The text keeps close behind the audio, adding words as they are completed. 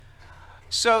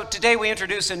So today we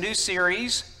introduce a new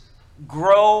series,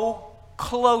 Grow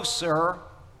Closer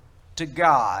to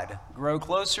God. Grow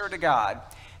closer to God.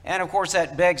 And of course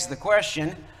that begs the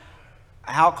question,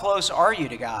 how close are you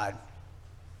to God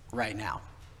right now?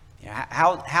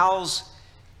 How's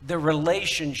the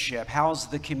relationship? How's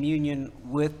the communion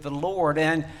with the Lord?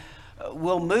 And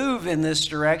we'll move in this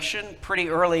direction pretty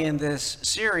early in this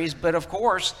series, but of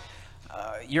course,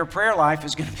 your prayer life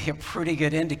is going to be a pretty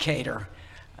good indicator.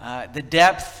 The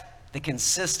depth, the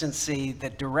consistency,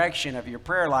 the direction of your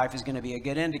prayer life is going to be a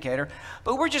good indicator.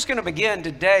 But we're just going to begin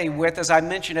today with, as I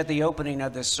mentioned at the opening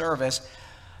of this service,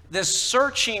 this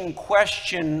searching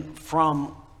question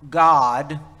from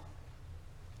God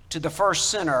to the first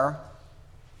sinner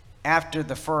after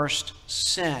the first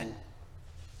sin.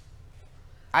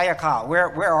 Ayakal,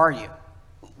 where are you?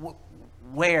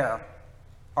 Where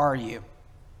are you?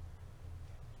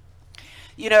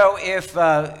 You know,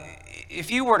 if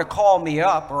you were to call me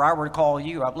up, or I were to call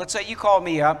you up, let's say you call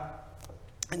me up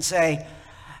and say,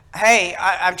 hey,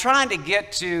 I'm trying to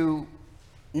get to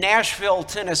Nashville,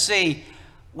 Tennessee.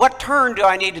 What turn do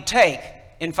I need to take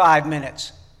in 5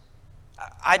 minutes?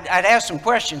 I'd ask some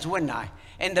questions, wouldn't I?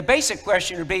 And the basic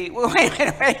question would be, well, wait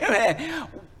a minute,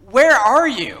 where are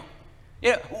you?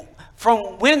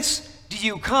 From whence do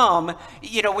you come?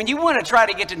 When you want to try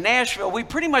to get to Nashville, we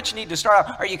pretty much need to start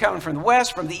out. Are you coming from the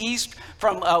west, from the east,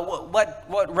 from what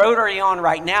road are you on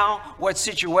right now? What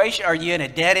situation? Are you in a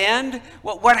dead end?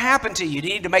 What happened to you? Do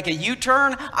you need to make a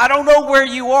U-turn? I don't know where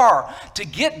you are. To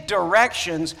get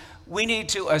directions, we need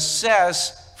to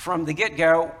assess from the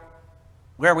get-go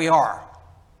where we are.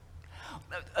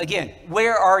 Again,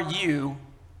 where are you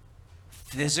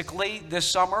physically this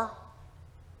summer?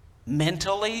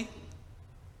 Mentally?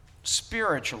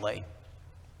 Spiritually?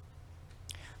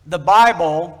 The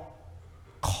Bible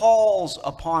calls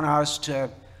upon us to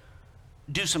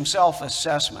do some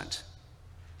self-assessment.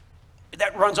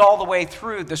 That runs all the way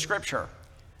through the Scripture.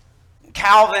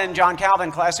 John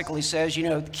Calvin classically says,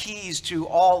 the keys to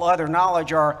all other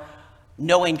knowledge are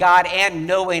knowing God and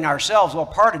knowing ourselves. Well,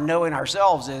 part of knowing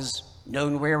ourselves is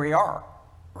knowing where we are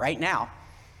right now.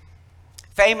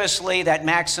 Famously, that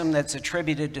maxim that's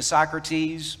attributed to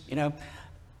Socrates,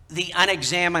 the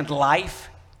unexamined life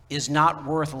is not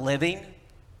worth living.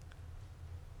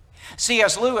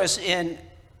 C.S. Lewis in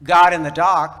God in the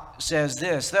Dock says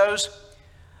this: those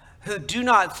who do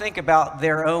not think about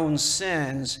their own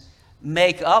sins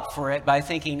make up for it by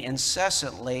thinking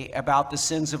incessantly about the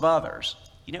sins of others.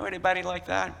 You know anybody like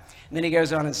that? And then he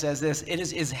goes on and says this: it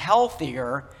is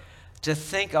healthier to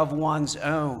think of one's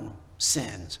own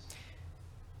sins.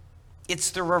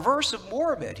 It's the reverse of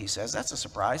morbid, he says. That's a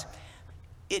surprise.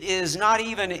 It is not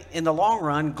even in the long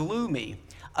run gloomy.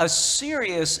 A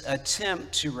serious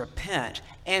attempt to repent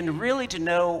and really to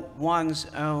know one's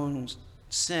own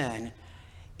sin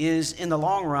is in the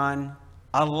long run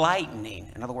a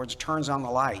lightening. In other words, turns on the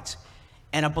lights,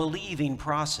 and a believing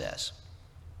process.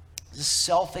 This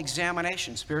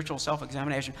self-examination, spiritual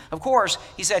self-examination. Of course,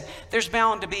 he said, there's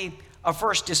bound to be a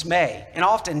first dismay and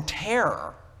often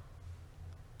terror,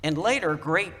 and later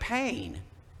great pain.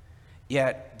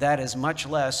 Yet that is much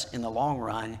less in the long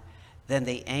run than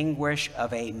the anguish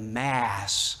of a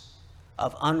mass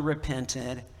of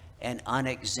unrepented and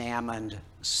unexamined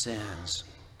sins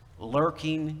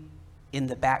lurking in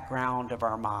the background of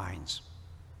our minds.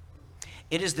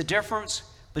 It is the difference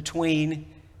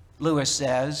between, Lewis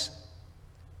says,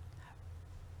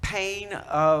 pain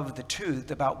of the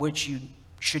tooth about which you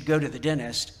should go to the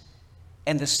dentist,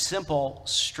 and the simple,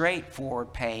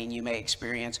 straightforward pain you may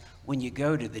experience when you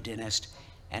go to the dentist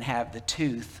and have the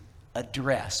tooth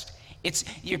addressed.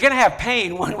 You're going to have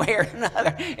pain one way or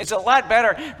another. It's a lot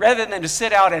better, rather than to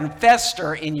sit out and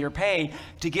fester in your pain,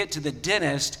 to get to the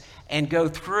dentist and go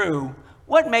through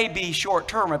what may be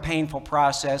short-term a painful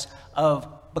process of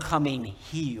becoming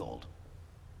healed.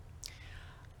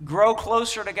 Grow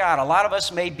closer to God. A lot of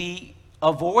us may be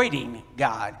avoiding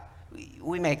God.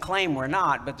 We may claim we're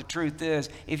not, but the truth is,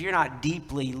 if you're not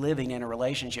deeply living in a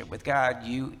relationship with God,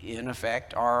 you, in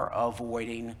effect, are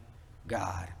avoiding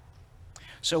God.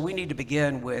 So we need to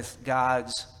begin with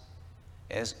God's,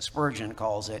 as Spurgeon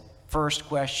calls it, first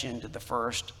question to the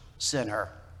first sinner: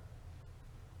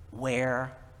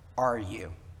 where are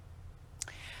you?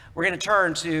 We're going to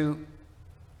turn to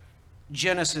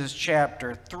Genesis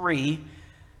chapter 3,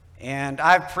 and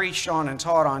I've preached on and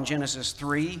taught on Genesis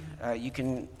 3. You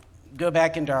can go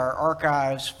back into our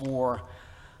archives for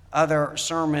other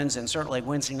sermons and certainly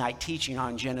Wednesday night teaching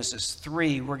on Genesis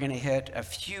 3. We're going to hit a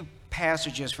few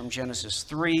passages from Genesis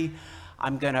 3.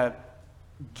 I'm going to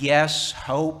guess,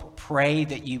 hope, pray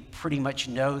that you pretty much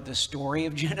know the story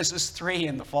of Genesis 3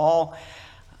 and the fall.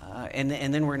 And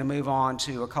then we're going to move on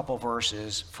to a couple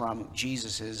verses from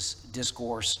Jesus'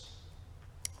 discourse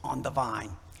on the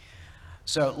vine.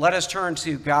 So let us turn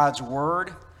to God's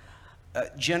Word.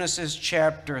 Genesis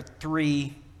chapter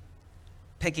 3,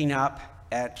 picking up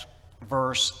at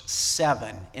verse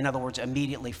 7. In other words,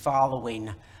 immediately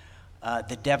following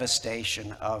the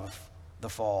devastation of the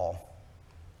fall.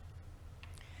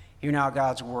 Hear now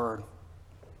God's Word.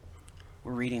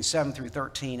 We're reading 7 through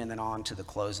 13 and then on to the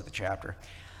close of the chapter.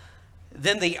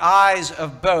 Then the eyes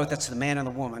of both, that's the man and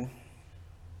the woman,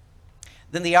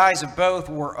 then the eyes of both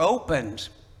were opened,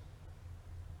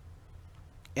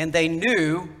 and they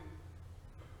knew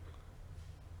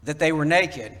that they were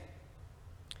naked.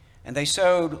 And they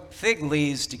sewed fig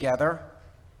leaves together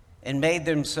and made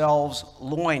themselves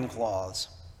loincloths.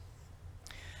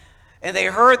 And they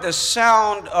heard the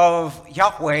sound of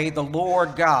Yahweh, the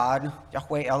Lord God,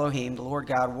 Yahweh Elohim, the Lord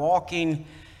God, walking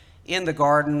in the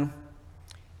garden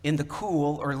in the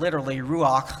cool, or literally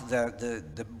ruach,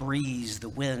 the breeze, the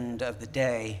wind of the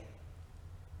day.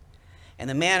 And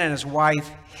the man and his wife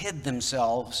hid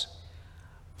themselves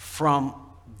from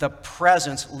the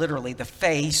presence, literally the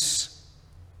face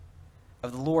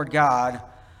of the Lord God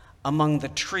among the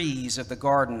trees of the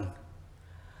garden.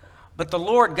 But the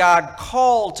Lord God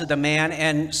called to the man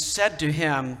and said to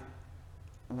him,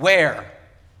 Where?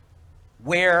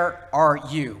 Where are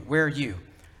you? Where are you?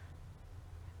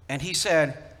 And he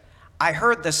said, I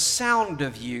heard the sound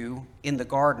of you in the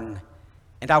garden,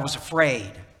 and I was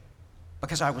afraid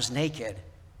because I was naked,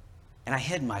 and I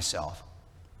hid myself.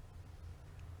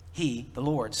 He, the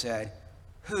Lord, said,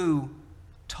 Who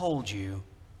told you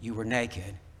you were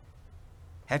naked?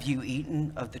 Have you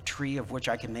eaten of the tree of which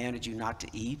I commanded you not to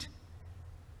eat?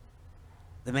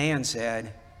 The man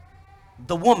said,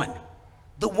 The woman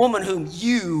whom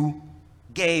you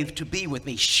gave to be with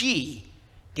me, she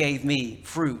gave me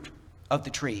fruit of the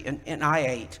tree, and I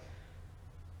ate.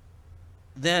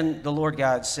 Then the Lord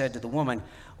God said to the woman,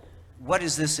 What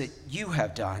is this that you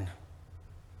have done?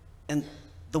 And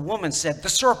the woman said, The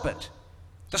serpent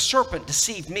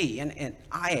deceived me, and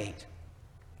I ate.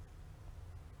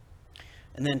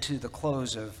 And then to the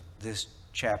close of this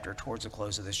chapter, towards the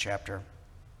close of this chapter,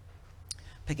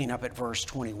 picking up at verse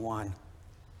 21.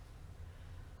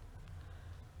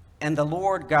 And the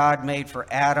Lord God made for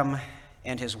Adam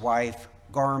and his wife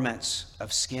garments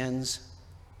of skins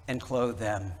and clothed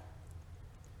them.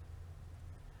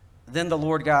 Then the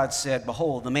Lord God said,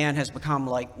 Behold, the man has become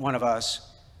like one of us,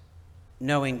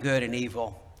 knowing good and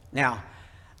evil. Now,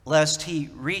 lest he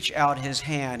reach out his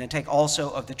hand and take also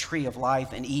of the tree of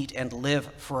life and eat and live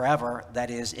forever,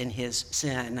 that is, in his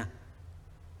sin,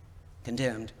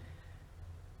 condemned.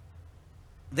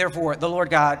 Therefore, the Lord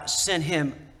God sent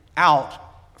him out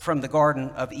from the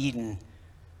Garden of Eden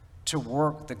to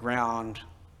work the ground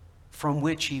from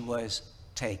which he was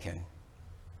taken.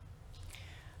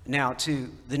 Now to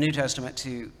the New Testament,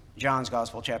 to John's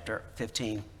Gospel, chapter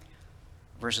 15,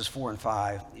 verses 4 and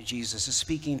 5. Jesus is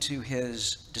speaking to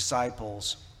his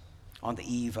disciples on the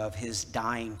eve of his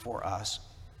dying for us.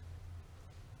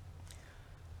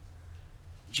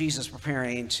 Jesus,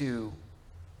 preparing to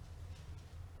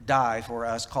die for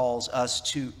us, calls us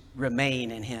to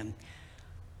remain in him.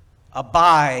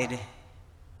 Abide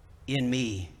in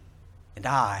me, and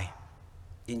I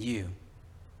in you.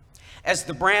 As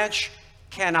the branch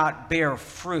cannot bear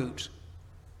fruit,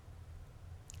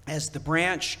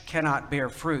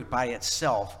 by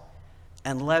itself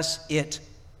unless it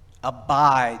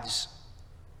abides,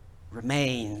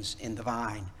 remains in the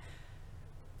vine,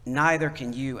 neither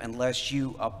can you unless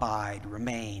you abide,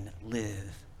 remain,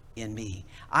 live in me.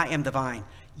 I am the vine,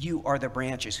 you are the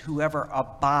branches. Whoever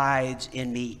abides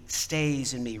in me,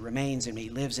 stays in me, remains in me,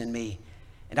 lives in me,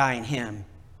 and I in him.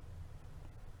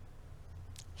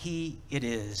 He it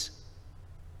is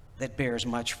that bears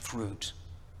much fruit.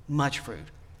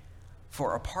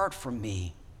 For apart from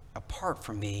me,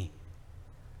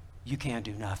 you can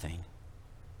do nothing.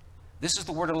 This is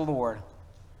the word of the Lord.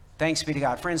 Thanks be to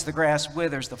God. Friends, the grass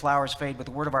withers, the flowers fade, but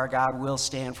the word of our God will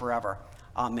stand forever.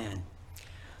 Amen.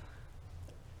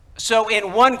 So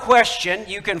in one question,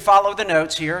 you can follow the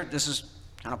notes here. This is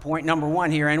kind of point number one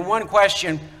here. In one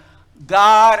question,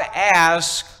 God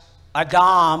asked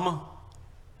Adam,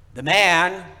 the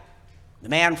man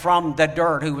from the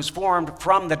dirt, who was formed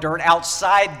from the dirt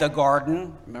outside the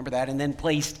garden, remember that, and then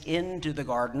placed into the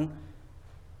garden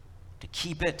to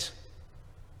keep it,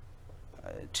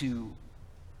 to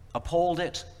uphold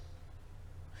it.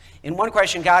 In one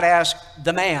question, God asked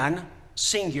the man,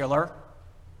 singular.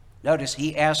 Notice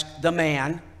he asked the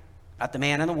man, not the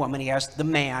man and the woman. He asked the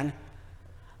man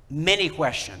many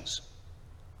questions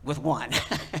with one.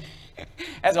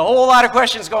 There's a whole lot of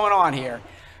questions going on here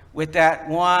with that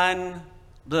one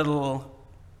little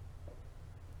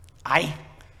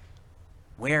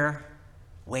where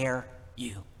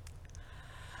you?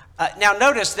 Now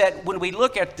notice that when we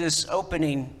look at this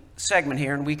opening segment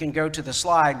here, and we can go to the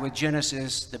slide with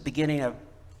Genesis, the beginning of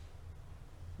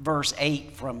verse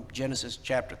 8 from Genesis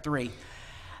chapter 3,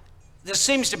 this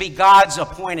seems to be God's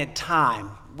appointed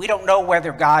time. We don't know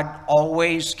whether God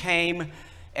always came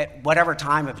at whatever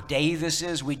time of day this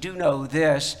is. We do know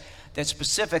this, that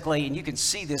specifically, and you can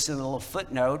see this in the little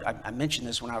footnote. I mentioned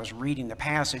this when I was reading the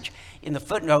passage. In the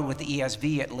footnote with the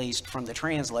ESV, at least, from the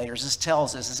translators, this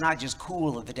tells us it's not just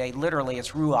cool of the day. Literally,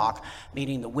 it's ruach,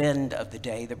 meaning the wind of the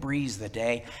day, the breeze of the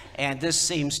day. And this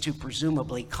seems to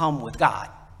presumably come with God.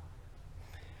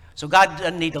 So God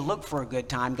doesn't need to look for a good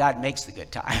time. God makes the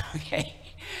good time, okay?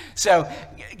 So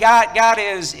God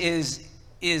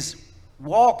is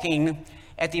walking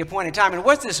at the appointed time. And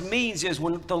what this means is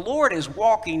when the Lord is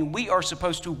walking, we are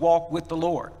supposed to walk with the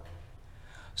Lord.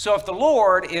 So if the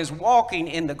Lord is walking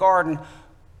in the garden,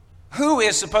 who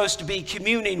is supposed to be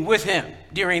communing with him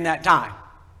during that time?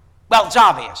 Well, it's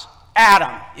obvious.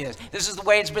 Adam is. This is the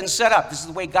way it's been set up. This is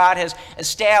the way God has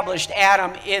established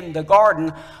Adam in the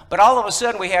garden. But all of a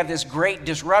sudden we have this great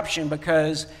disruption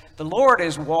because the Lord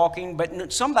is walking,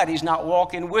 but somebody's not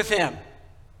walking with him.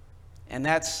 And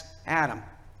that's Adam.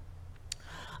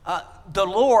 The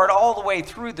Lord, all the way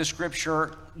through the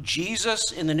scripture,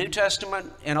 Jesus in the New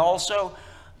Testament, and also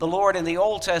the Lord in the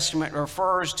Old Testament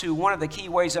refers to one of the key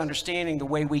ways of understanding the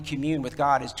way we commune with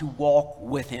God is to walk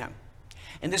with him.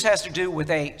 And this has to do with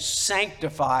a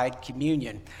sanctified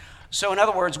communion. So in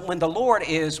other words, when the Lord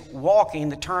is walking,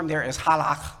 the term there is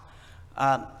halach.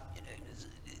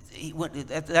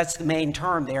 That's the main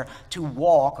term there, to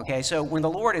walk. Okay, so when the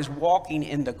Lord is walking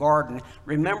in the garden,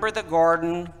 remember the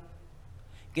garden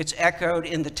gets echoed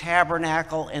in the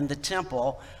tabernacle and the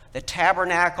temple. The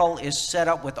tabernacle is set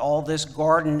up with all this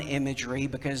garden imagery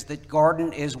because the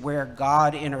garden is where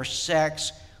God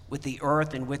intersects with the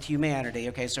earth and with humanity.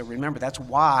 Okay, so remember, that's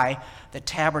why the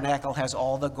tabernacle has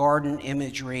all the garden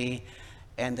imagery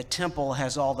and the temple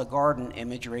has all the garden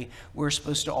imagery. We're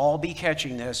supposed to all be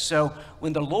catching this. So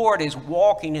when the Lord is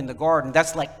walking in the garden,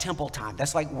 that's like temple time.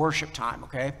 That's like worship time,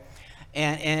 okay?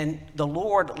 And the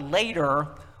Lord later,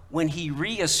 when he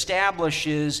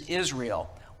reestablishes Israel,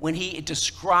 when he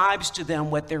describes to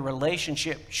them what their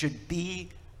relationship should be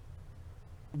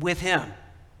with him,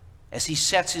 as he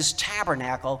sets his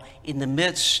tabernacle in the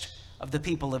midst of the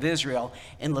people of Israel.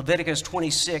 In Leviticus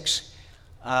 26,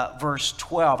 verse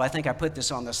 12, I think I put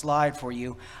this on the slide for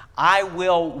you. I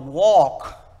will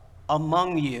walk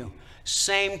among you.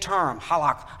 Same term,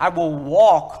 halak. I will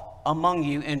walk among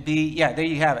you and be, yeah, there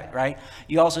you have it, right?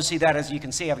 You also see that, as you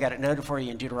can see, I've got it noted for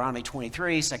you in Deuteronomy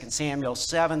 23, 2 Samuel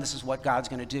 7. This is what God's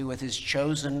going to do with his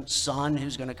chosen son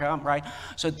who's going to come, right?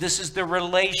 So this is the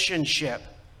relationship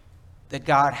that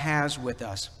God has with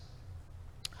us.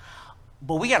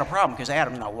 But we got a problem because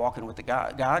Adam's not walking with the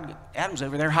God. Adam's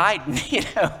over there hiding, you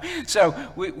know.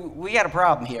 So we got a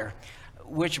problem here,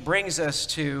 which brings us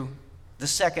to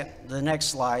the next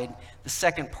slide, the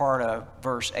second part of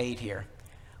verse 8 here.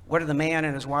 What are the man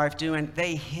and his wife doing?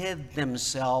 They hid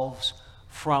themselves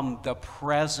from the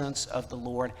presence of the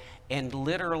Lord, and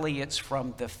literally it's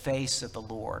from the face of the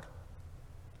Lord.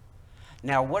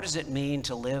 Now, what does it mean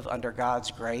to live under God's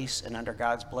grace and under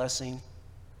God's blessing?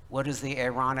 What does the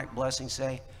Aaronic blessing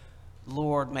say?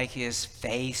 Lord, make his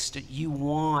face. You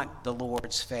want the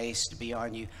Lord's face to be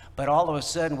on you. But all of a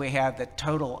sudden, we have the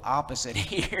total opposite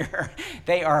here.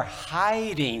 They are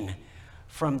hiding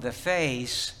from the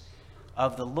face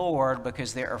of the Lord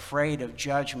because they're afraid of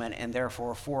judgment and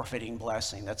therefore forfeiting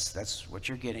blessing. That's what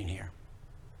you're getting here.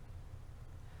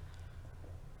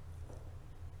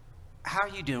 How are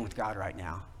you doing with God right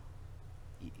now?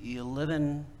 You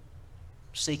living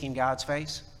seeking God's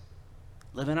face?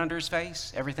 Living under his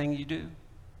face? Everything you do?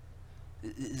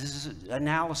 This is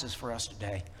analysis for us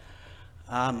today.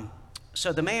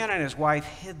 So the man and his wife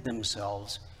hid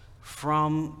themselves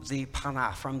from the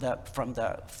panah, from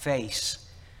the face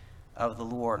of the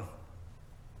Lord.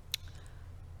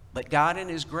 But God in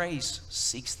his grace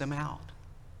seeks them out.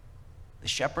 The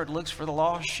shepherd looks for the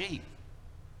lost sheep.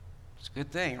 It's a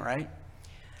good thing, right?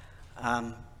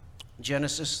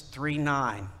 Genesis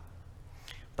 3:9.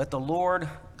 But the Lord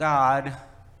God,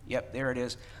 yep, there it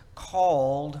is,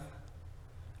 called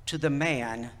to the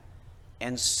man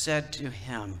and said to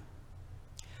him.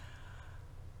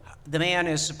 the man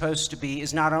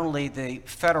is not only the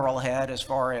federal head as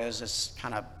far as this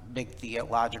kind of big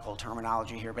theological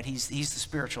terminology here, but he's the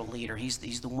spiritual leader. He's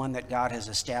the one that God has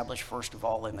established first of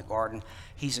all in the garden.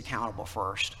 He's accountable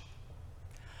first.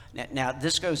 Now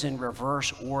this goes in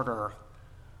reverse order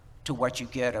to what you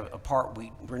get a part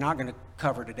we're not going to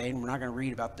cover today, and we're not going to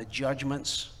read about the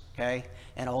judgments, okay?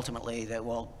 And ultimately,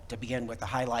 to begin with, the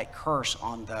highlight curse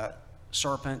on the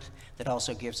serpent that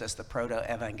also gives us the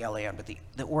proto-evangelion, but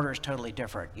the order is totally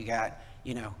different. You got,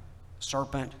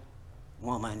 serpent,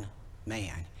 woman,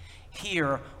 man.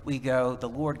 Here the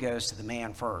Lord goes to the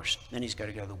man first, then he's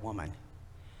going to go to the woman.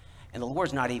 And the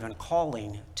Lord's not even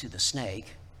calling to the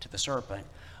snake, to the serpent,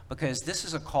 because this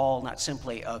is a call not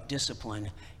simply of discipline,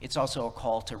 it's also a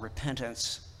call to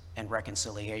repentance and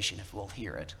reconciliation, if we'll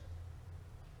hear it.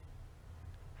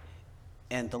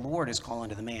 And the Lord is calling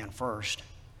to the man first,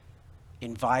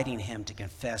 inviting him to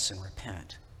confess and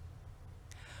repent.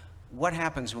 What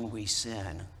happens when we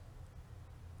sin?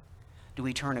 Do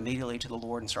we turn immediately to the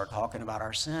Lord and start talking about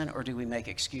our sin, or do we make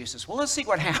excuses? Well, let's see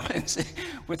what happens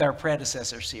with our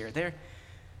predecessors here.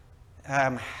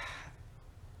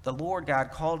 The Lord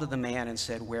God called to the man and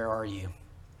said, "Where are you?"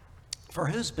 For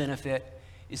whose benefit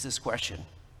is this question?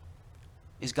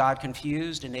 Is God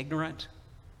confused and ignorant?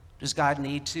 Does God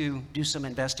need to do some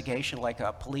investigation like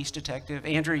a police detective?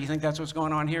 Andrew, you think that's what's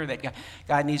going on here? That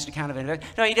God needs to kind of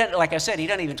investigate? No, he doesn't. Like I said, he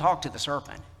doesn't even talk to the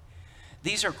serpent.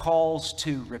 These are calls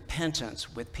to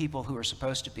repentance with people who are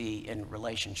supposed to be in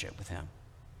relationship with him.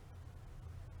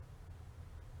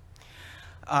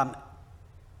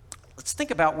 Let's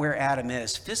think about where Adam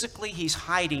is. Physically, he's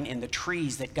hiding in the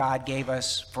trees that God gave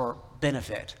us for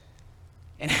benefit.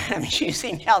 And Adam's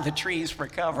using now the trees for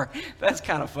cover. That's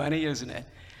kind of funny, isn't it?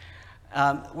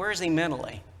 Where is he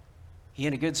mentally? He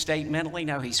in a good state mentally?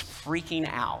 No, he's freaking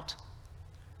out.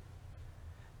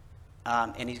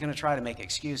 And he's going to try to make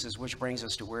excuses, which brings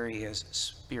us to where he is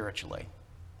spiritually.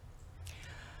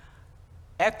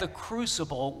 At the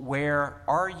crucible, where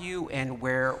are you and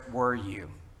where were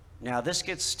you? Now, this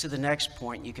gets to the next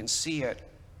point. You can see it.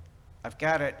 I've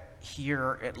got it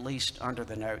here, at least under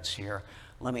the notes here.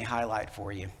 Let me highlight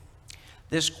for you.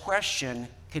 This question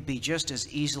could be just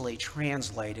as easily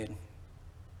translated.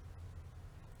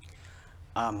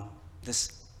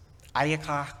 This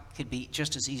ayaka could be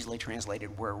just as easily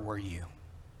translated, "Where were you?"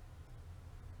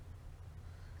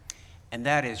 And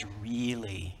that is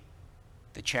really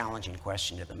the challenging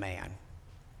question to the man.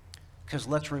 Because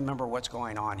let's remember what's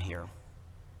going on here.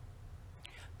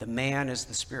 The man is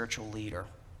the spiritual leader.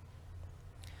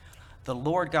 The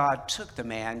Lord God took the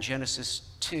man, Genesis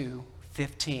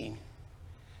 2:15.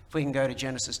 If we can go to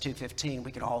Genesis 2:15,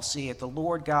 we can all see it. The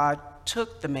Lord God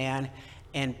took the man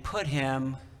and put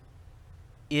him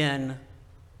in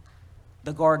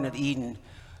the Garden of Eden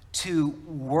to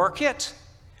work it.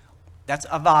 That's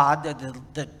avad.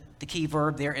 The key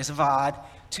verb there is avad.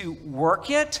 To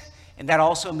work it, and that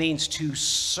also means to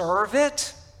serve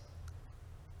it.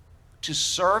 To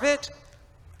serve it,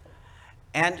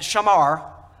 and shamar,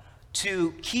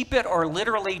 to keep it, or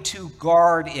literally to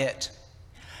guard it.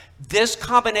 This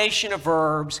combination of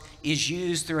verbs is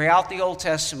used throughout the Old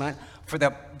Testament for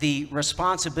the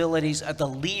responsibilities of the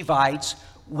Levites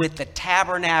with the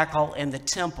tabernacle and the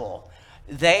temple.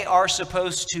 They are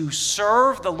supposed to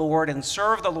serve the Lord and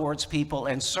serve the Lord's people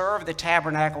and serve the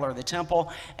tabernacle or the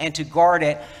temple and to guard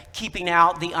it, keeping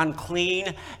out the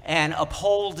unclean and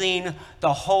upholding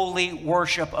the holy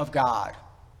worship of God.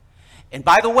 And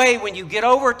by the way, when you get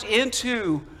over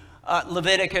into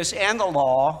Leviticus and the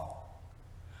law,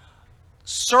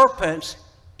 serpent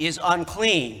is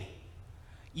unclean.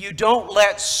 You don't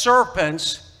let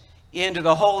serpents into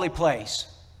the holy place.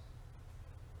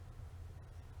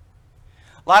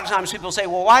 A lot of times people say,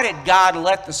 well, why did God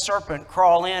let the serpent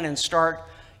crawl in and start,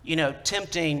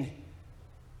 tempting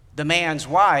the man's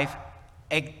wife?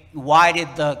 Why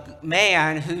did the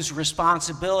man, whose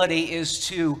responsibility is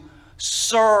to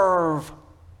serve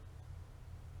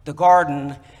the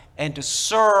garden and to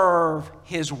serve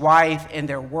his wife in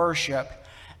their worship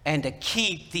and to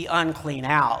keep the unclean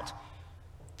out?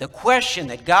 The question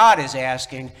that God is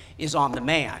asking is on the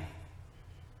man.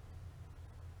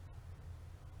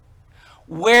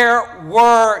 Where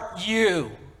were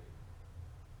you?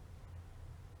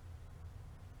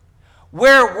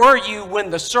 Where were you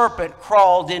when the serpent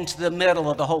crawled into the middle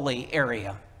of the holy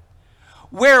area?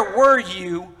 Where were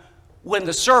you when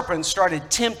the serpent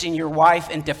started tempting your wife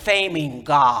and defaming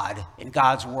God and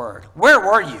God's word? Where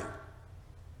were you?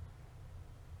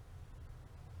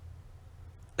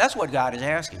 That's what God is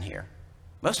asking here.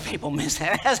 Most people miss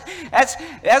that.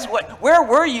 That's what. Where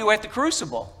were you at the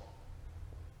crucible?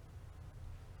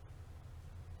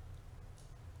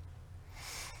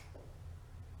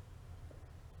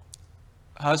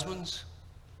 Husbands,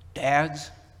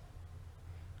 dads,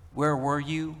 where were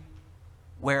you?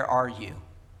 Where are you?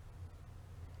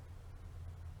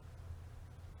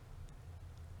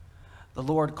 The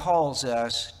Lord calls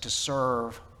us to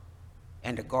serve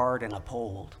and to guard and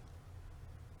uphold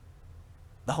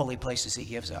the holy places he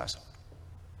gives us.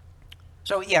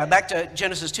 So yeah, back to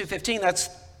Genesis 2:15,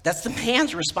 that's the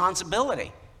man's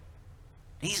responsibility.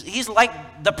 He's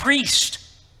like the priest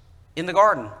in the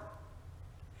garden.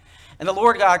 And the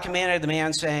Lord God commanded the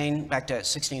man, saying, back to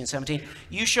 16 and 17,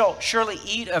 you shall surely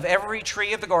eat of every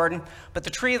tree of the garden, but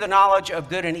the tree of the knowledge of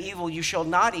good and evil you shall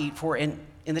not eat, for in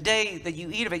the day that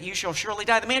you eat of it, you shall surely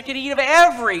die. The man can eat of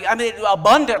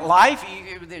abundant life.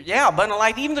 Abundant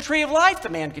life. Even the tree of life the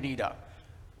man can eat of.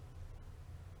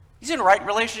 He's in a right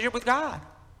relationship with God.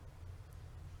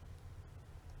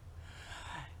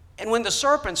 And when the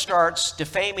serpent starts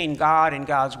defaming God and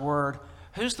God's word,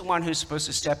 who's the one who's supposed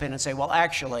to step in and say, well,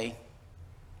 actually,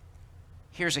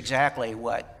 here's exactly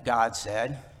what God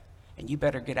said, and you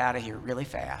better get out of here really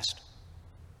fast?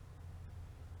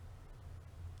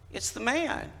 It's the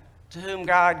man to whom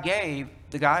God gave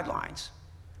the guidelines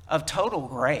of total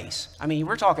grace. I mean,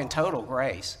 we're talking total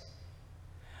grace.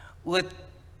 With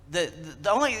the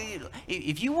only,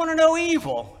 if you want to know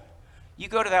evil, you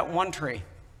go to that one tree,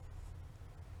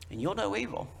 and you'll know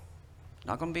evil.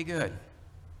 Not going to be good.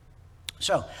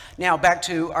 So now back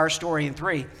to our story in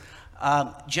 3,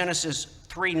 Genesis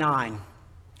 3:9.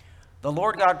 The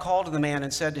Lord God called to the man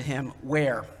and said to him,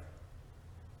 where?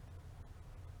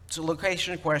 It's a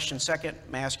location question, second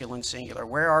masculine singular.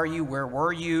 Where are you? Where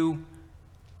were you?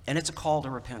 And it's a call to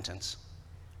repentance.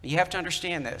 You have to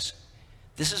understand this.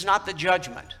 This is not the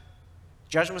judgment.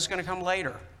 Judgment is going to come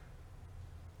later.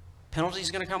 Penalty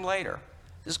is going to come later.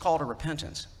 This is a call to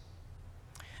repentance.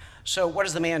 So what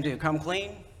does the man do? Come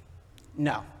clean?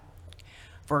 No.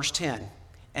 Verse 10.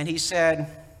 And he said,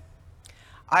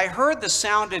 I heard the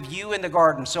sound of you in the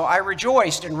garden, so I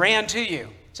rejoiced and ran to you.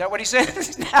 Is that what he said?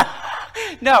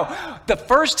 No. The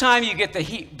first time you get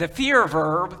the fear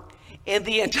verb in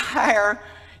the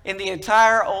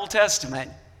entire Old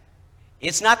Testament,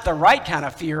 it's not the right kind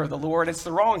of fear of the Lord, it's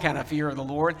the wrong kind of fear of the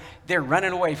Lord. They're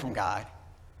running away from God.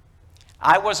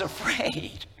 I was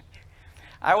afraid.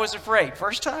 I was afraid.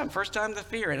 First time the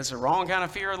fear, and it's the wrong kind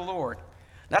of fear of the Lord.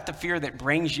 Not the fear that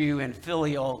brings you in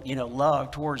filial,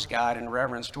 love towards God and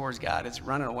reverence towards God. It's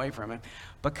running away from him.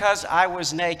 Because I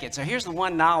was naked. So here's the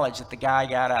one knowledge that the guy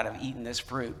got out of eating this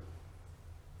fruit.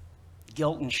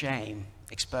 Guilt and shame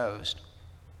exposed.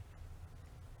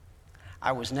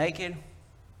 I was naked,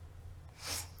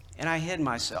 and I hid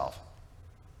myself.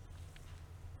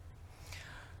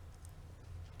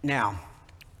 Now,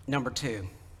 number 2.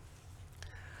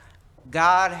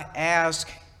 God asks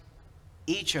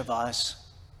each of us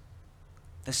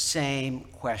the same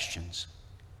questions.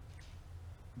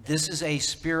 This is a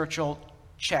spiritual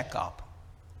checkup.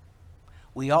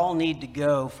 We all need to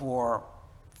go for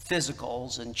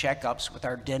physicals and checkups with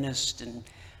our dentist and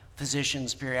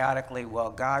physicians periodically.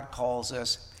 Well, God calls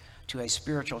us to a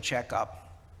spiritual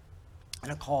checkup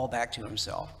and a call back to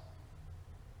himself.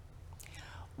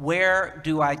 Where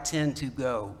do I tend to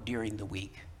go during the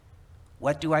week?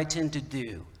 What do I tend to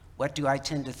do? What do I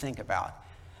tend to think about?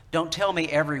 Don't tell me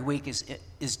every week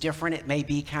is different. It may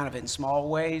be kind of in small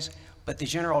ways, but the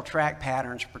general track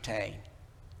patterns pertain.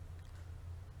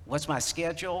 What's my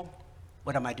schedule?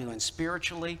 What am I doing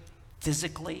spiritually,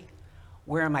 physically?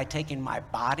 Where am I taking my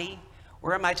body?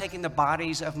 Where am I taking the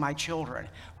bodies of my children?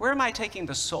 Where am I taking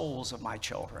the souls of my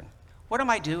children? What am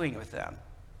I doing with them?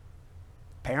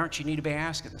 Parents, you need to be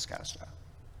asking this kind of stuff.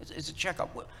 It's a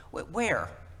checkup. Where?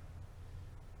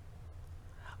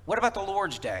 What about the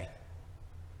Lord's Day?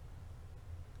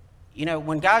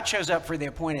 When God shows up for the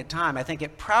appointed time, I think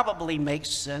it probably makes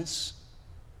sense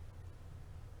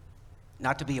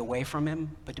not to be away from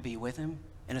him, but to be with him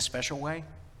in a special way.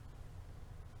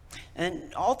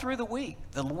 And all through the week,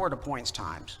 the Lord appoints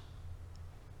times.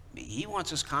 He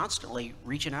wants us constantly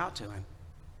reaching out to him.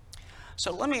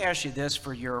 So let me ask you this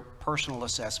for your personal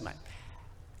assessment.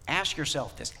 Ask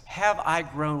yourself this: have I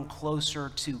grown closer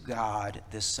to God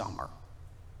this summer?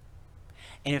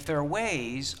 And if there are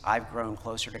ways I've grown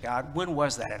closer to God, when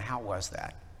was that and how was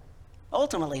that?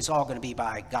 Ultimately, it's all going to be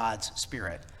by God's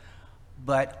Spirit.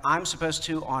 But I'm supposed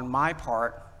to, on my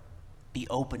part, be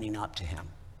opening up to him.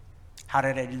 How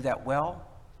did I do that well?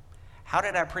 How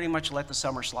did I pretty much let the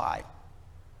summer slide?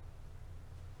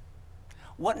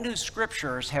 What new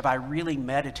scriptures have I really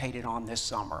meditated on this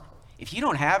summer? If you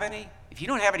don't have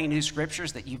any new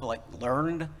scriptures that you've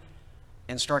learned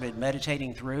and started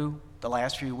meditating through the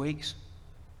last few weeks,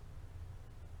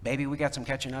 maybe we got some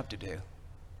catching up to do.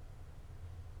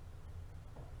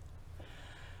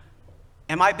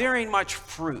 Am I bearing much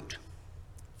fruit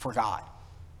for God?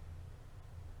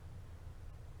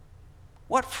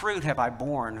 What fruit have I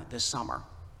borne this summer?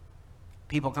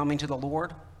 People coming to the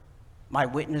Lord? My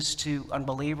witness to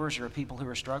unbelievers or people who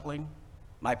are struggling?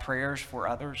 My prayers for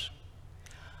others?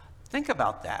 Think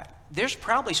about that. There's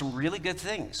probably some really good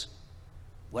things.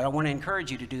 What I want to encourage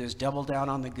you to do is double down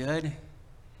on the good,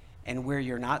 and where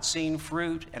you're not seeing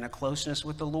fruit and a closeness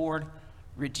with the Lord,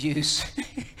 reduce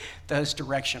those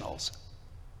directionals,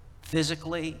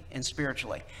 physically and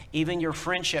spiritually, even your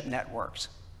friendship networks.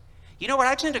 You know what?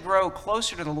 I tend to grow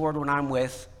closer to the Lord when I'm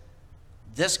with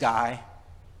this guy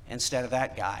instead of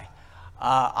that guy.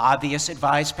 Obvious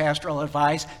advice, pastoral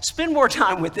advice, spend more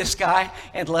time with this guy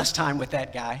and less time with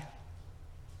that guy.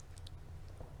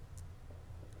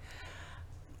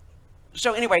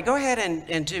 So anyway, go ahead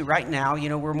and do right now,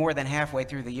 we're more than halfway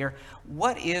through the year.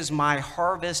 What is my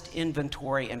harvest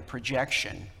inventory and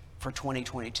projection for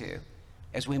 2022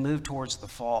 as we move towards the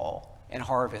fall and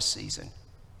harvest season?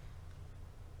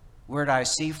 Where do I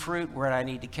see fruit? Where do I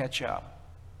need to catch up?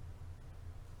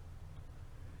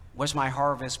 What's my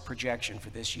harvest projection for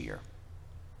this year?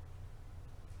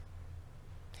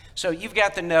 So you've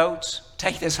got the notes.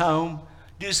 Take this home.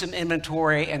 Do some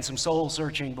inventory and some soul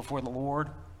searching before the Lord.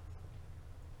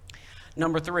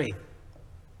 Number 3.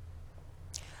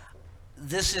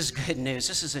 This is good news.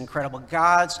 This is incredible.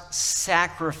 God's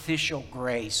sacrificial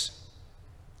grace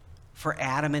for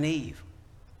Adam and Eve.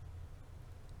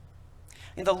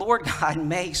 And the Lord God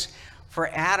makes for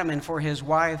Adam and for his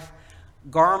wife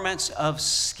garments of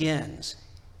skins.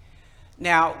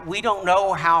 Now, we don't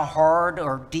know how hard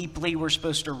or deeply we're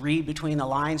supposed to read between the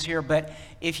lines here, but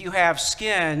if you have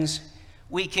skins,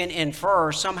 we can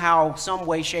infer somehow, some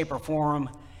way, shape, or form,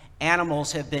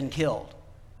 animals have been killed.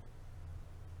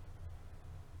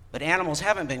 But animals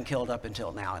haven't been killed up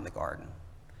until now in the garden.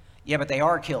 Yeah, but they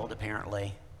are killed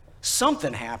apparently.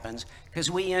 Something happens because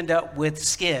we end up with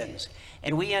skins.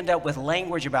 And we end up with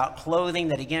language about clothing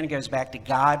that again goes back to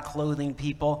God clothing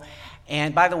people.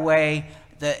 And by the way,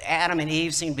 the Adam and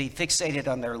Eve seem to be fixated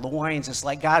on their loins. It's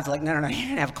like God's like, no, you're gonna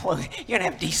have clothing. You're gonna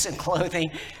have decent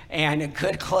clothing and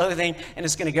good clothing, and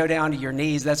it's gonna go down to your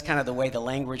knees. That's kind of the way the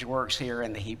language works here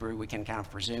in the Hebrew. We can kind of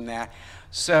presume that.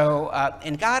 So,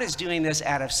 and God is doing this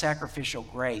out of sacrificial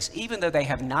grace, even though they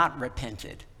have not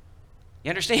repented. You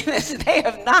understand this? They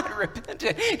have not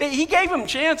repented. He gave them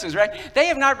chances, right? They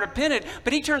have not repented,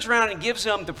 but he turns around and gives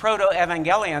them the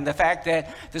proto-evangelion, the fact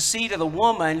that the seed of the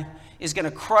woman is going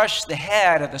to crush the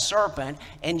head of the serpent,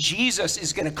 and Jesus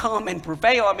is going to come and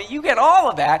prevail. I mean, you get all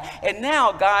of that, and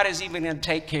now God is even going to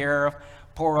take care of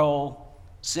poor old,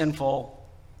 sinful,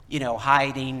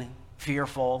 hiding,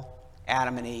 fearful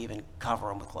Adam and Eve and cover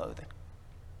them with clothing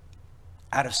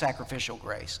out of sacrificial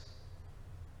grace.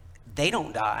 They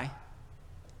don't die.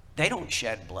 They don't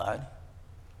shed blood,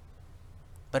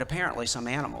 but apparently some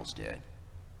animals did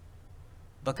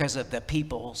because of the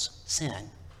people's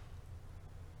sin.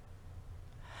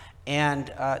 And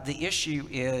the issue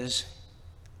is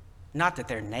not that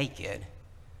they're naked,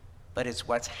 but it's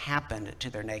what's happened to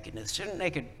their nakedness. Their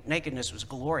nakedness was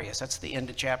glorious. That's the end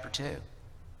of chapter 2.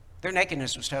 Their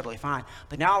nakedness was totally fine.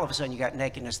 But now all of a sudden you got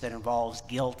nakedness that involves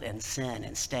guilt and sin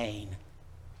and stain.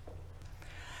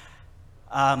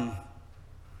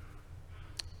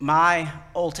 My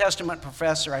Old Testament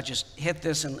professor, I just hit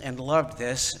this and loved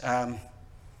this,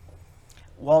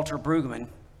 Walter Brueggemann,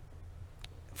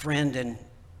 friend and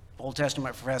Old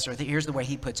Testament professor, here's the way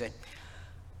he puts it.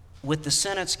 With the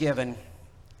sentence given,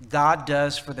 God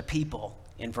does for the people,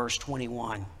 in verse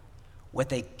 21, what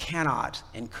they cannot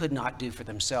and could not do for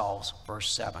themselves,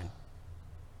 verse 7.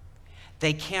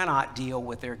 They cannot deal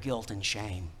with their guilt and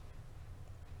shame,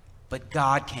 but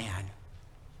God can,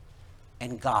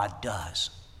 and God does.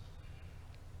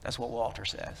 That's what Walter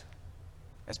says.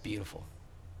 That's beautiful.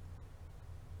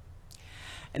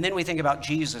 And then we think about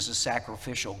Jesus'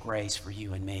 sacrificial grace for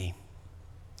you and me.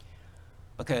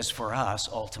 Because for us,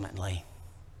 ultimately,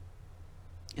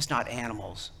 it's not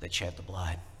animals that shed the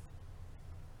blood.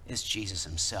 It's Jesus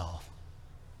himself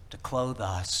to clothe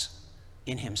us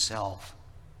in himself,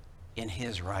 in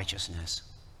his righteousness.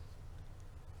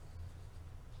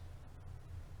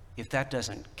 If that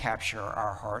doesn't capture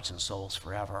our hearts and souls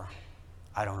forever,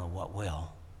 I don't know what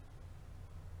will.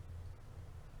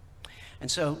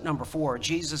 And so, number 4,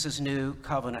 Jesus' new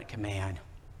covenant command.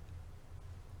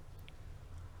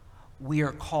 We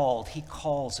are called, he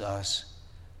calls us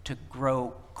to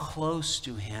grow close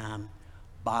to him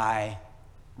by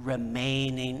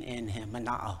remaining in him.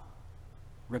 Mana'ah.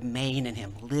 Remain in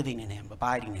him, living in him,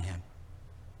 abiding in him.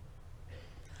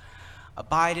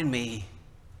 Abide in me,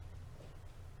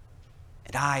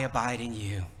 and I abide in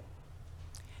you.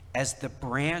 As the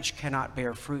branch cannot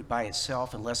bear fruit by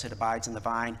itself unless it abides in the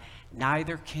vine,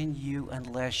 neither can you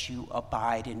unless you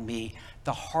abide in me.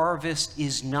 The harvest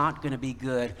is not going to be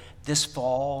good this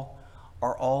fall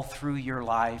or all through your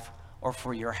life or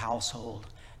for your household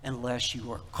unless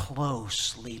you are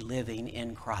closely living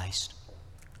in Christ.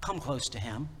 Come close to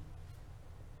him.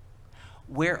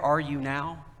 Where are you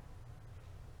now?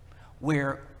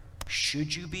 Where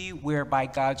should you be? Where by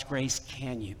God's grace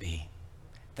can you be?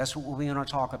 That's what we're going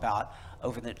to talk about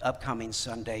over the upcoming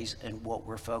Sundays and what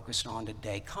we're focused on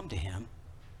today. Come to him.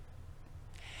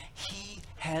 He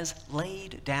has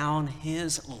laid down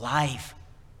his life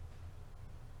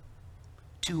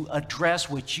to address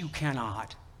what you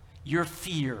cannot, your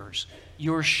fears,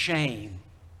 your shame,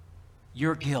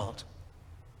 your guilt,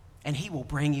 and he will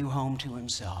bring you home to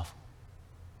himself.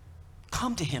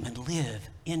 Come to him and live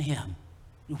in him,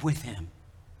 with him.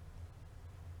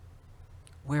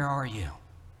 Where are you?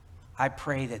 I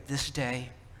pray that this day,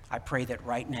 I pray that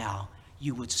right now,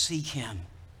 you would seek him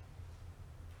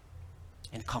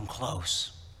and come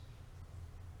close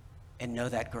and know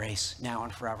that grace now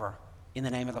and forever. In the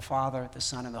name of the Father, the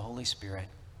Son, and the Holy Spirit.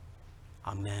 Amen.